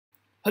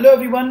Hello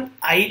everyone,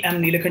 I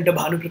am Neelakanta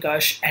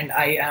Bhanuprakash and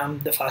I am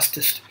the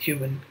fastest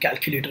human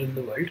calculator in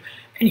the world.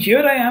 And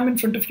here I am in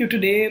front of you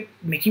today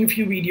making a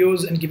few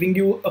videos and giving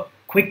you a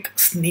quick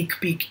sneak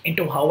peek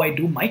into how I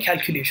do my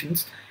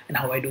calculations and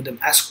how I do them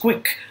as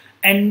quick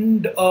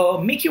and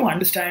make you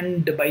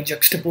understand by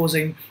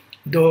juxtaposing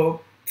the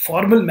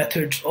formal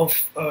methods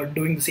of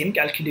doing the same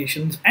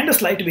calculations and a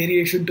slight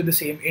variation to the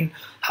same in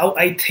how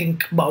I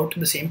think about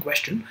the same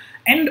question.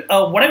 And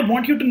what I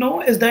want you to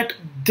know is that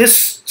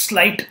this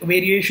slight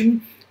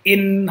variation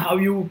in how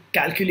you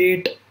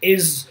calculate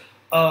is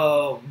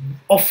of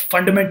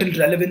fundamental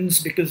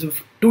relevance because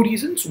of two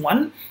reasons.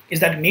 One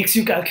is that it makes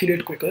you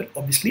calculate quicker,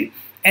 obviously,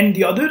 and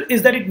the other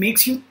is that it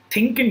makes you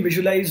think and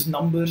visualize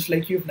numbers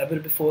like you've never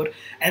before,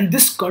 and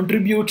this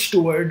contributes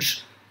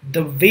towards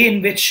the way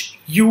in which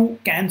you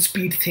can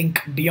speed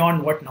think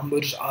beyond what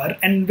numbers are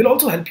and will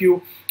also help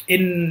you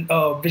in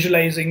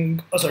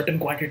visualizing a certain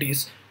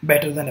quantities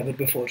better than ever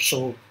before.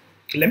 So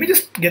let me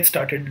just get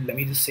started. Let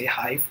me just say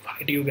hi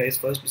to you guys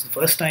first. It's the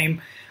first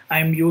time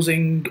I'm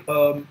using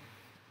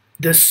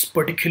this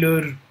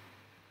particular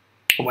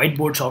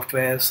whiteboard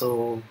software,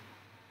 so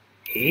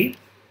hey,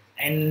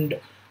 and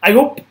I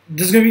hope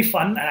this is going to be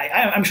fun.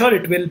 I'm sure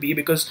it will be,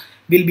 because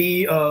we'll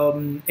be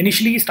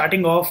initially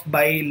starting off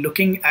by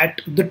looking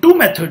at the two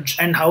methods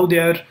and how they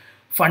are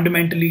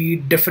fundamentally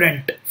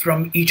different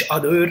from each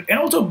other, and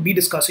also be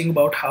discussing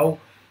about how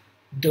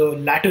the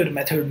latter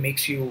method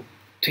makes you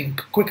think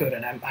quicker.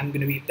 And I'm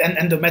going to be,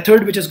 and the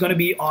method which is going to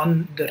be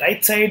on the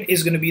right side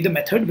is going to be the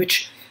method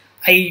which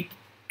I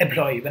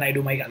employ when I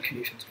do my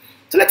calculations.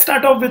 So let's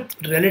start off with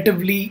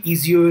relatively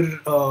easier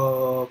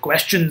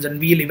questions, and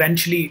we'll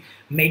eventually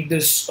make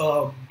this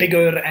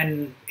bigger,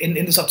 and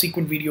in the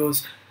subsequent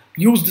videos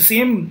use the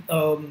same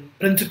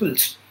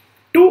principles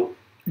to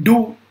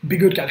do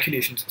bigger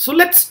calculations. So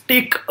let's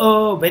take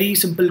a very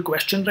simple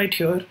question right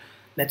here.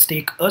 Let's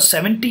take a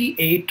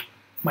 78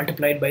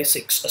 multiplied by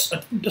 6,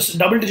 a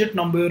double digit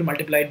number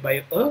multiplied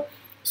by a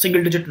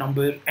single digit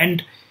number,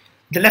 and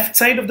the left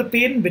side of the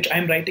pane, which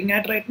I'm writing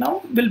at right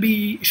now, will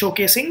be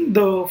showcasing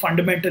the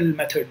fundamental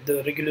method,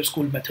 the regular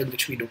school method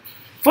which we do.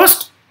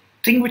 First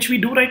thing which we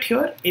do right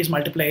here is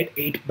multiply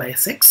 8 by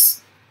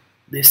 6.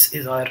 This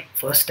is our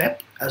first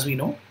step, as we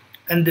know,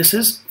 and this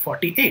is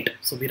 48.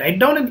 So we write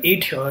down an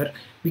 8 here,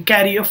 we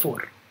carry a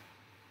 4.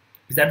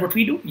 Is that what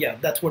we do? Yeah,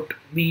 that's what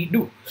we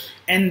do.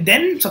 And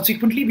then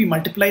subsequently we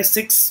multiply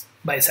 6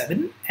 by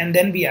 7, and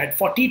then we add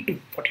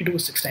 42. 42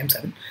 is 6 times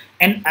 7,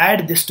 and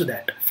add this to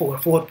that, 4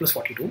 plus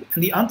 42,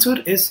 and the answer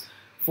is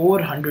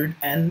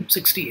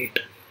 468.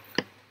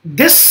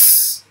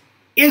 This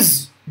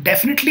is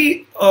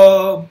definitely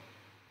the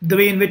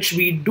way in which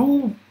we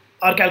do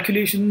our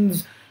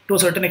calculations to a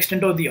certain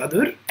extent or the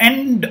other.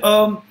 And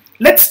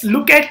let's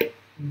look at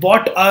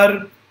what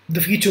are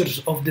the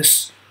features of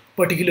this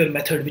particular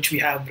method which we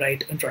have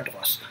right in front of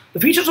us. The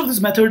features of this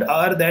method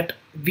are that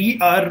we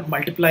are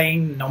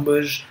multiplying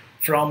numbers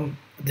from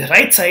the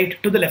right side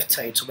to the left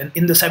side. So when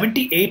in the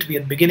 78, we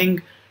are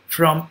beginning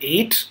from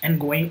 8 and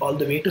going all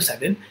the way to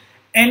 7.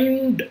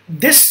 And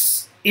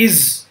this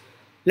is,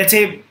 let's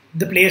say,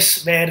 the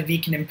place where we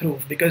can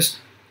improve, because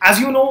as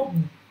you know,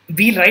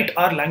 we write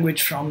our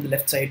language from the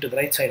left side to the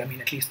right side. I mean,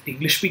 at least the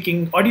English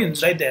speaking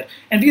audience right there.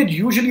 And we are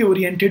usually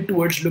oriented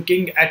towards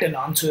looking at an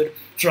answer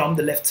from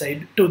the left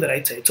side to the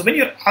right side. So when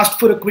you're asked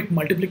for a quick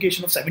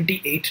multiplication of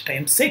 78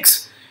 times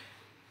 6,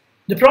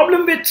 the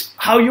problem with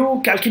how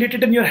you calculate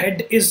it in your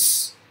head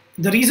is,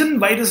 the reason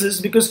why this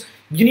is because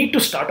you need to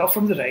start off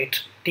from the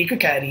right, take a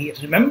carry,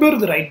 remember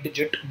the right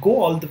digit,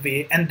 go all the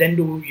way, and then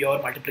do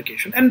your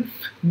multiplication. And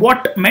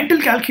what mental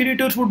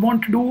calculators would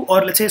want to do,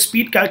 or let's say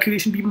speed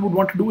calculation people would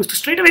want to do, is to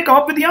straight away come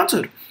up with the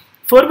answer,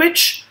 for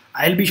which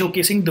I'll be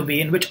showcasing the way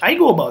in which I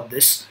go about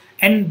this.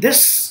 And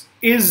this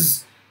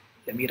is,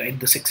 let me write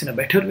the 6 in a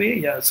better way.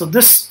 Yeah, so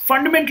this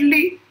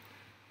fundamentally,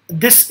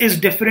 this is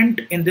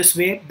different in this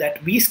way,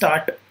 that we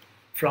start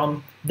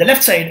from the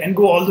left side and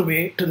go all the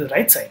way to the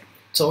right side.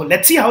 So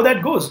let's see how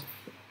that goes.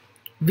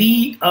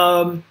 We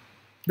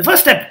the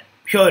first step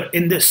here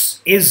in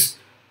this is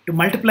to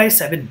multiply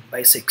 7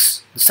 by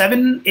 6. The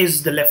 7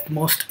 is the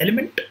leftmost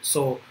element,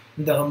 so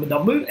the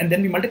number, and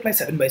then we multiply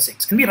 7 by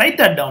 6, and we write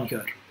that down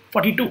here,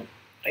 42.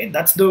 Right?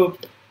 That's the,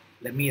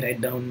 let me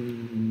write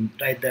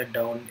that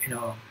down in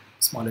a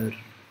smaller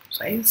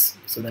size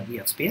so that we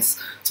have space.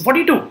 So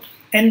 42,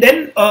 and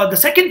then the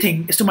second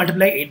thing is to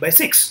multiply 8 by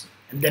 6.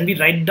 And then we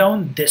write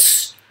down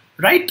this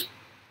right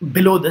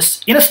below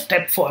this in a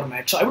step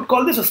format. So I would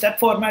call this a step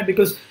format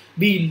because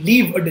we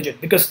leave a digit,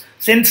 because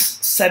since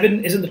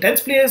 7 is in the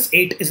tens place,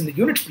 8 is in the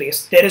units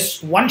place, there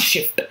is one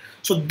shift.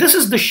 So this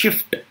is the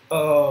shift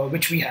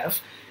which we have,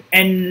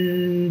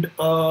 and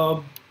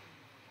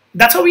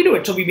that's how we do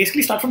it. So we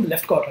basically start from the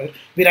left corner,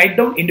 we write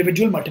down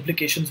individual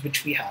multiplications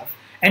which we have,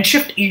 and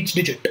shift each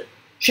digit,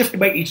 shift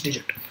by each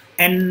digit.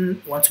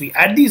 And once we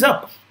add these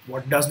up,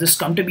 what does this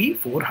come to be?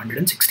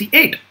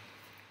 468.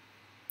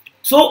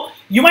 So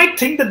you might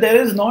think that there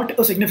is not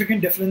a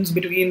significant difference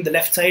between the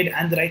left side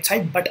and the right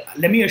side, but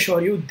let me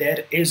assure you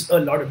there is a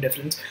lot of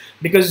difference,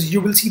 because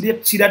you will see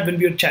that when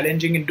we are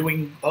challenging and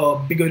doing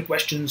bigger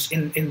questions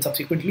in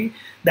subsequently,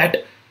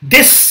 that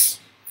this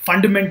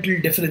fundamental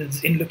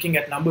difference in looking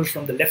at numbers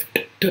from the left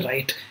to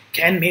right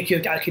can make your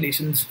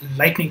calculations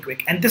lightning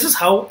quick. And this is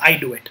how I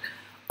do it.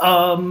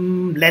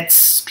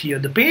 Let's clear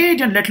the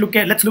page and let's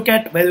look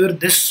at whether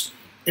this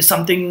is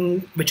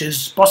something which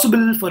is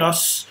possible for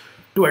us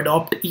to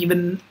adopt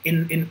even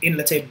in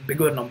let's say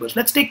bigger numbers.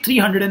 Let's take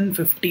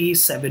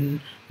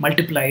 357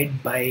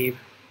 multiplied by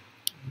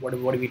what do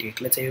we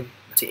take? Let's say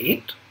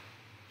 8.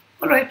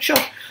 All right, sure.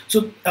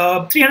 So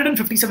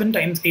 357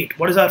 times 8.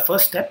 What is our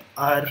first step?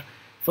 Our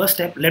first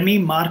step, let me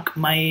mark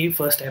my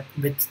first step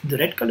with the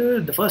red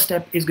color. The first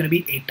step is going to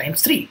be 8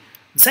 times 3.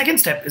 The second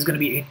step is going to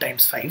be 8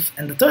 times 5,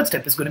 and the third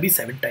step is going to be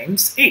 7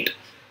 times 8.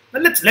 Now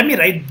let me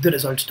write the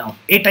results down.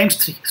 8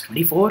 times 3 is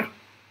 24.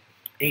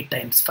 8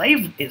 times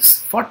 5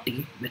 is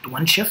 40 with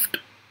one shift,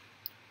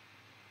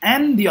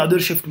 and the other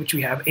shift which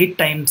we have, 8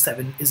 times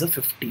 7 is a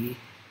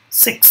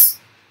 56.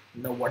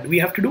 Now what do we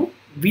have to do?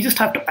 We just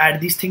have to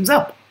add these things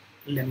up.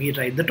 Let me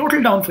write the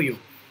total down for you.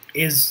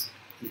 Is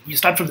you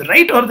start from the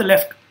right or the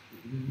left?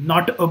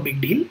 Not a big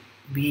deal.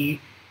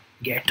 We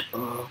get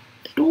a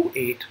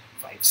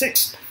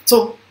 2856.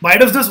 So why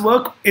does this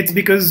work? It's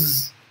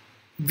because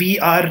we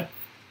are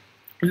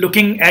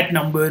looking at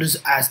numbers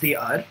as they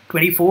are.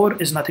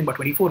 24 is nothing but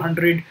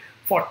 2400.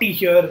 40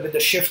 here with the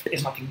shift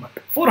is nothing but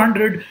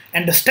 400.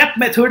 And the step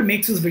method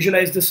makes us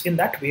visualize this in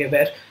that way,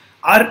 where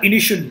our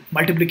initial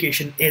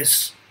multiplication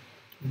is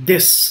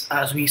this,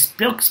 as we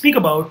speak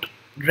about,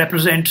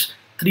 represents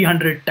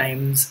 300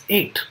 times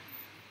 8.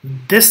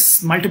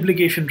 This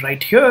multiplication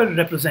right here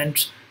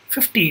represents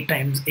 50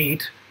 times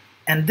 8.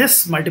 And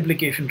this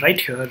multiplication right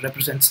here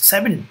represents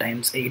 7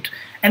 times 8.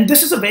 And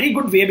this is a very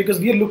good way, because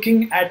we are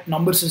looking at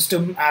number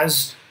system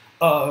as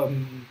a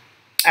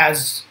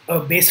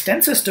base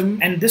 10 system,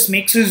 and this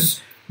makes us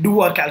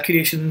do our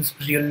calculations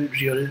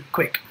real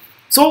quick.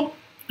 So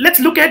let's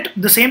look at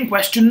the same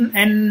question,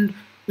 and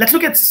let's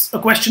look at a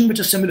question which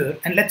is similar,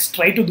 and let's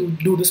try to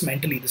do this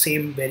mentally, the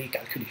same very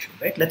calculation,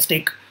 right? Let's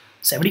take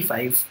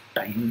 75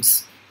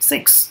 times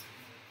 6.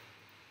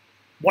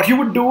 What you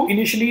would do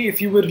initially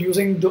if you were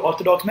using the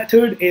orthodox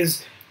method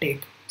is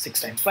take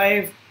 6 times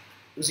 5,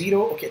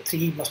 0, okay,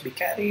 3 must be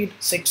carried,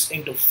 6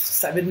 into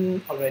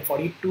 7, all right,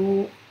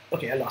 42,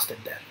 okay, I lost it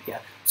there, yeah.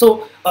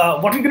 So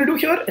what we're going to do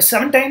here is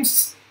 7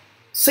 times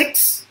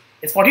 6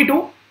 is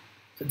 42,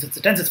 since it's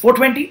a tens, it's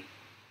 420,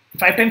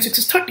 5 times 6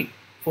 is 30,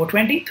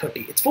 420,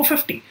 30, it's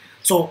 450.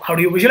 So how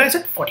do you visualize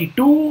it?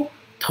 42,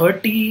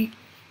 30,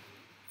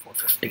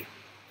 450.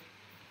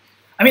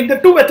 I mean, there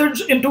are two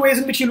methods, in two ways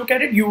in which you look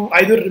at it. You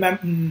either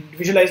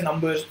visualize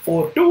numbers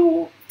 4,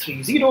 2,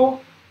 3, 0,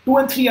 2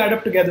 and 3 add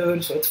up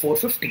together, so it's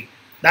 450.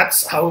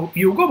 That's how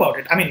you go about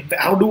it. I mean,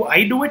 how do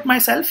I do it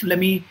myself? Let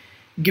me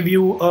give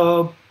you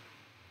a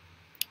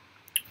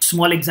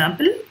small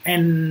example.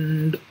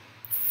 And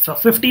for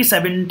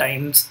 57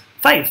 times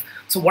 5.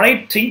 So what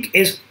I think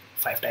is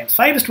 5 times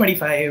 5 is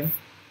 25.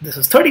 This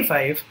is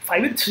 35.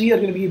 5 and 3 are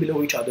going to be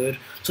below each other.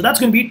 So that's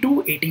going to be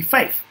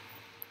 285.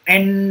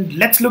 And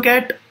let's look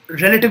at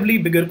relatively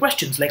bigger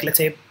questions, like let's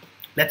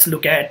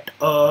look at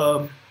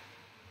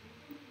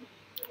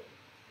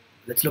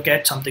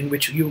something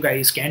which you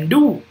guys can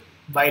do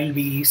while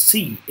we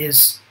see,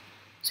 is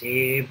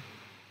say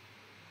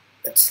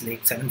that's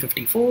like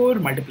 754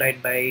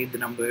 multiplied by the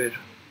number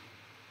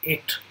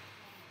 8.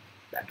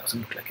 That doesn't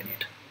look like an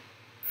 8.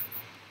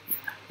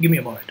 Give me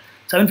a moment.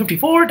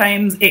 754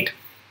 times 8.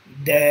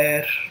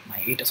 There,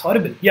 my 8 is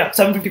horrible. Yeah,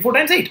 754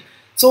 times 8.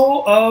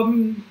 So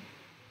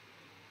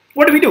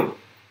what do we do?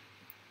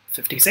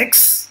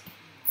 56,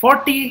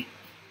 40,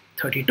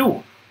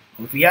 32.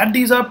 If we add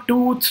these up,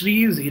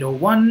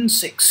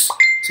 23016,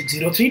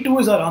 6032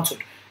 is our answer.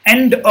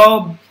 And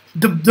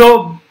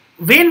the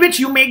way in which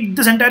you make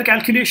this entire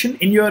calculation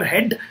in your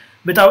head,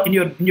 without in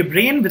your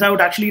brain,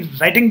 without actually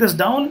writing this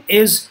down,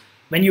 is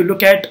when you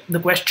look at the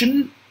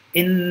question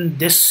in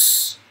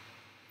this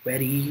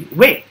very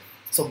way.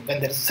 So when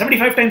there is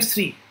 75 times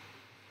 3,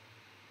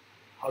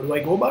 how do I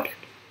go about it?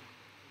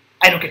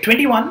 I look at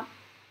 21.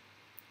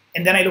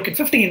 And then I look at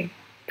 15,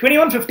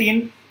 21,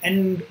 15,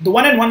 and the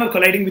 1 and 1 are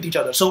colliding with each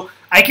other. So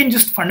I can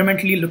just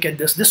fundamentally look at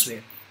this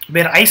way,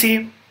 where I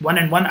say 1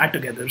 and 1 add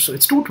together, so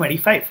it's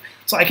 225.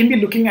 So I can be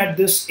looking at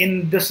this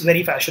in this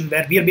very fashion,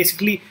 where we are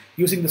basically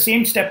using the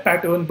same step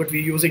pattern, but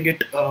we're using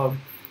it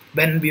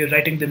when we are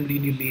writing them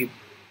linearly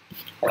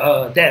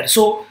there.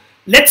 So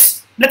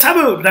let's have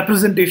a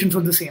representation for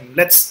the same.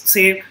 Let's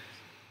say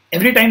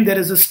every time there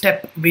is a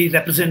step, we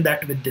represent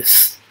that with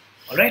this.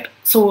 All right,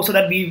 so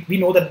that we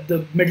know that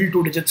the middle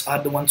 2 digits are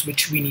the ones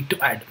which we need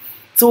to add.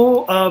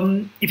 So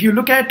if you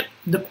look at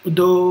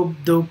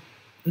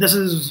this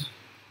is,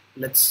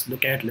 let's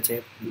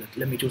say,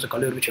 let me choose a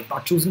color which I have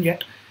not chosen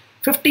yet.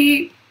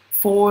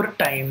 54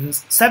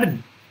 times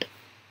 7,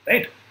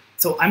 right?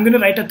 So I'm going to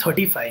write a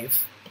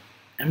 35,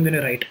 I'm going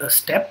to write a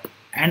step,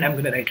 and I'm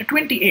going to write a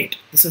 28.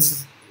 This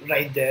is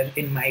right there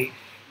in my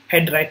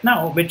head right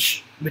now,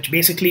 which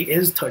basically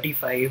is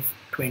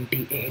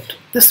 3528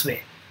 this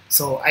way.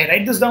 So I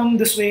write this down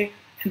this way,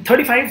 and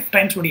 35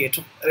 times 28.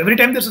 So every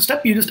time there's a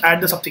step, you just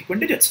add the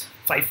subsequent digits.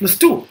 5 plus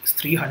 2 is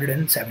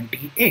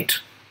 378.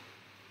 That's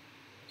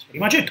pretty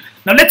much it.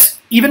 Now let's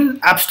even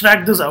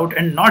abstract this out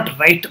and not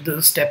write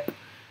the step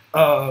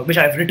which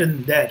I've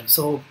written there.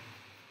 So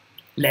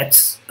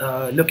let's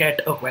look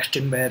at a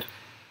question where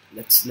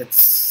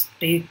let's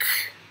take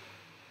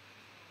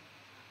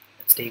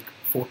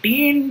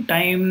 14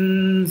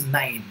 times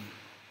 9,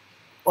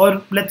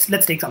 or let's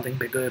take something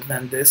bigger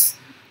than this.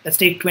 Let's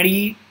take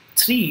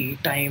 23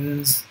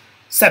 times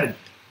 7.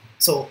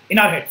 So in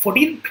our head,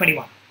 14,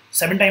 21.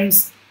 7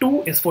 times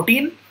 2 is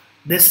 14.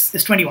 This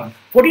is 21.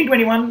 14,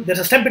 21. There's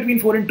a step between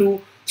 4 and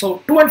 2.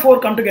 So 2 and 4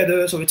 come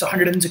together, so it's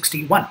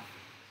 161.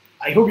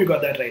 I hope you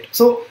got that right.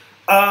 So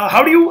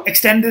how do you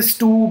extend this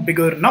to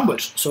bigger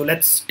numbers? So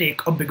let's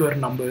take a bigger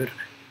number,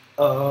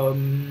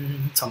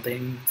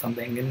 something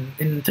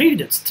in 3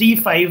 digits, 3,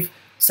 5,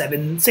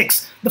 7,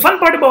 6. The fun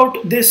part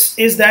about this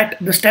is that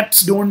the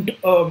steps don't,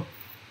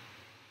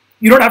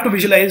 you don't have to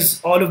visualize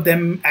all of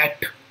them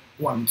at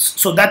once.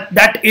 So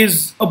that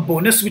is a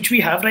bonus which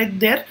we have right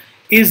there,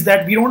 is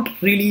that we don't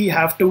really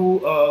have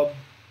to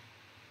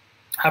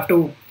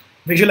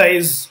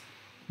visualize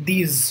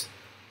these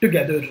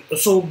together.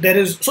 So there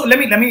is, so let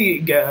me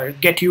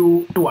get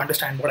you to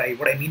understand what I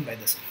mean by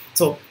this.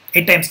 So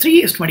 8 times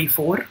 3 is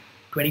 24.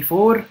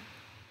 24.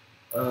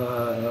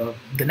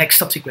 The next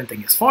subsequent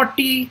thing is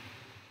 40,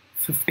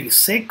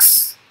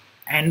 56,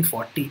 and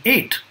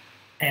 48.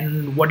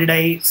 And what did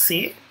I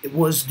say? It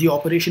was the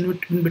operation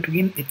in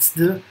between. It's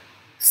the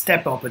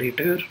step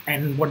operator.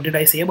 And what did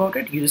I say about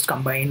it? You just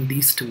combine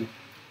these two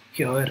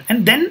here,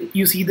 and then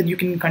you see that you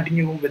can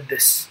continue with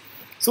this.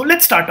 So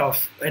let's start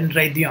off and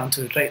write the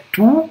answer. Right,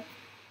 2,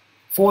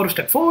 4,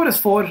 step 4 is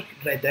 4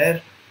 right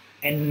there,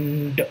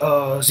 and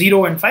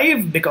 0 and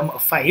 5 become a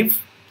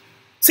 5.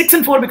 6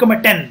 and 4 become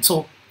a 10.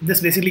 So this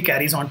basically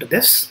carries on to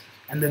this,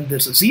 and then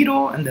there's a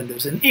 0, and then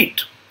there's an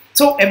 8.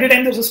 So every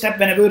time there's a step,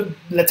 whenever,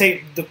 let's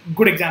say the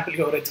good example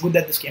here, it's good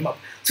that this came up.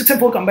 6 and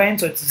 4 combine,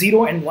 so it's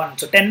 0 and 1,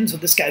 so 10. So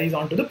this carries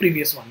on to the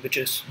previous one, which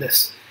is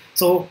this.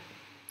 So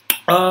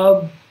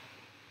let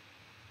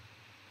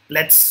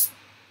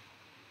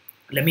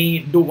me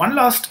do one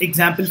last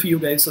example for you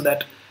guys, so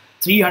that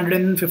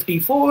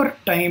 354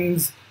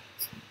 times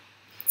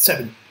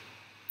 7.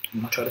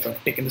 I'm not sure if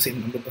I've taken the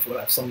same number before. I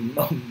have some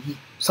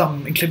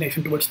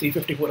inclination towards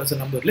 354 as a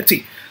number. Let's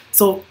see.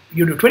 So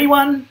you do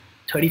 21,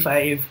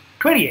 35,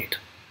 28.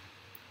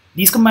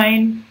 These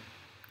combine.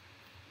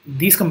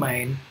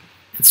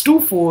 It's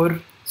 2, 4,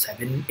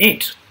 7,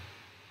 8.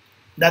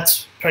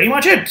 That's pretty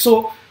much it.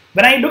 So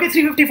when I look at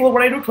 354,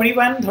 what I do,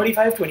 21,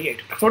 35,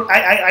 28. So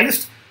I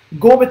just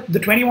go with the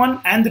 21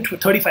 and the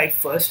 35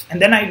 first,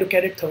 and then I look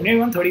at it.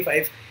 21,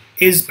 35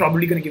 is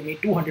probably going to give me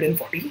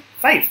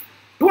 245.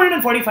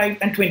 245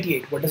 and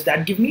 28. What does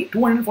that give me?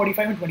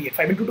 245 and 28.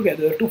 5 and 2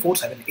 together, 2, 4,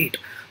 7, 8.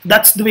 So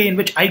that's the way in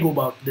which I go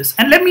about this.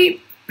 And let me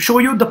show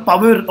you the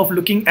power of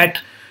looking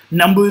at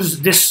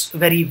numbers this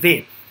very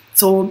way.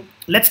 So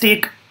let's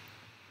take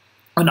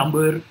a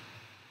number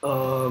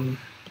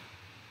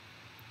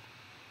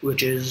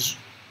which is,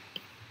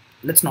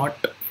 let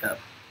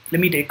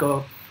me take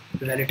a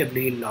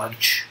relatively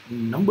large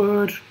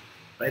number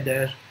right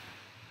there.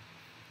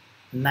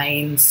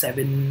 9,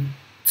 7,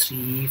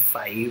 3,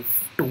 5,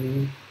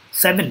 2,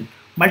 7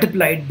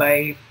 multiplied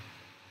by,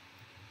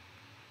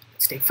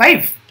 let's take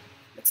 5.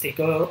 Let's take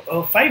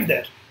a 5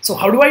 there. So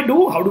how do I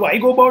go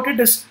about it?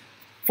 Is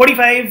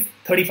 45,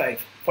 35.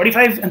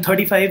 45 and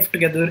 35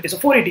 together is a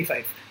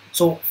 485.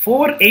 So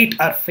 4, 8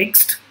 are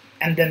fixed,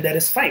 and then there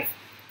is 5.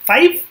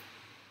 5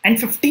 and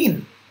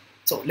 15.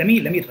 So let me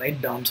write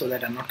down so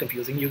that I'm not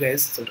confusing you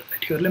guys. So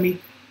right here, let me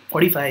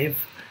 45,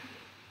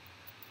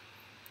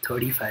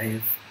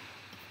 35,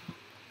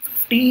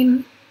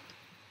 15,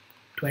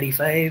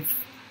 25,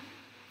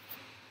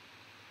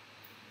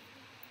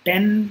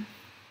 10,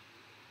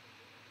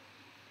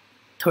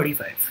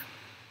 35.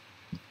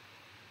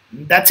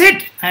 That's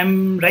it.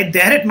 I'm right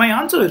there at my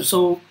answer.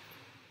 So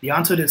the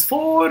answer is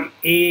 4,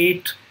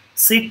 8,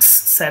 6,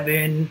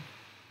 7,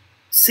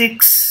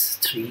 6,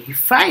 3,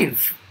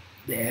 5.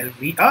 There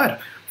we are.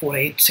 4,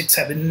 8, 6,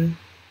 7,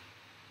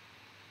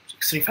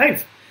 6, 3,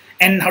 5.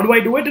 And how do I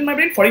do it in my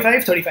brain?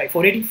 45, 35,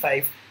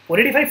 485,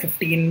 485,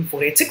 15,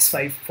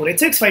 4865,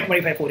 486,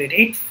 525,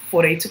 488,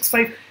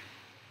 4865,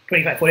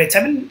 25,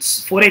 487,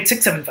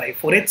 48675,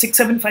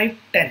 48675,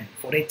 10,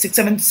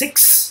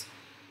 48676,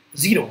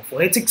 0,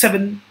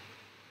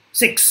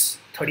 48676,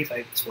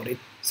 35,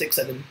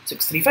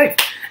 4867635.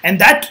 And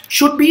that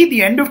should be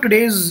the end of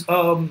today's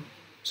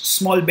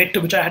small bit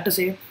which I had to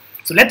say.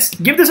 So let's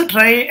give this a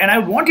try, and I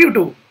want you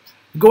to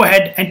go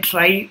ahead and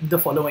try the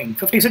following.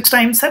 56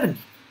 times 7.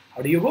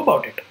 How do you go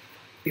about it?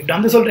 We've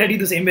done this already,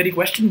 the same very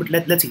question, but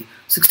let's see.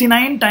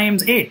 69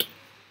 times 8.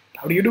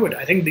 How do you do it?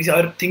 I think these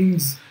are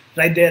things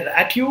right there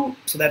at you,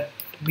 so that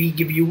we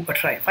give you a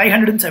try.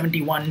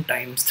 571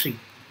 times 3.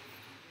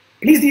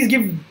 at least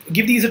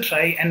give these a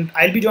try, and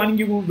I'll be joining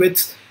you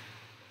with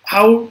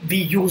how we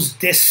use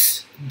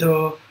this,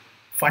 the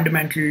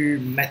fundamental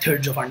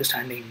methods of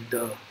understanding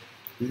the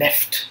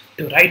left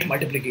to right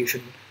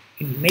multiplication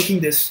in making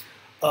this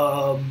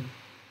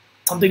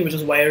something which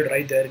is wired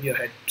right there in your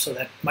head, so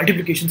that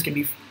multiplications can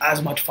be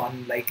as much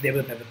fun like they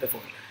were never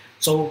before.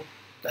 So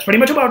that's pretty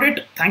much about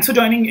it. Thanks for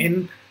joining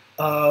in.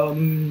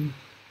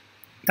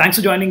 Thanks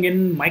for joining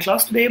in my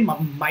class today.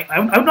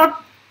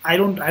 I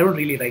don't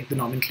really like the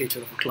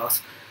nomenclature of a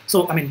class.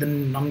 So I mean the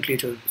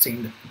nomenclature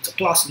saying that it's a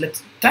class.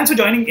 Thanks for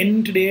joining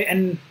in today,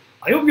 and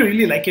I hope you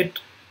really like it.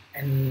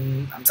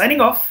 And I'm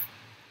signing off.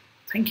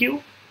 Thank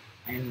you.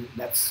 And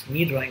that's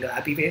me drawing a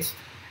happy face.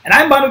 And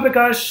I'm Bhanu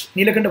Prakash,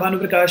 Neelakanta Bhanu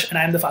Prakash, and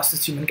I'm the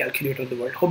fastest human calculator in the world. Hope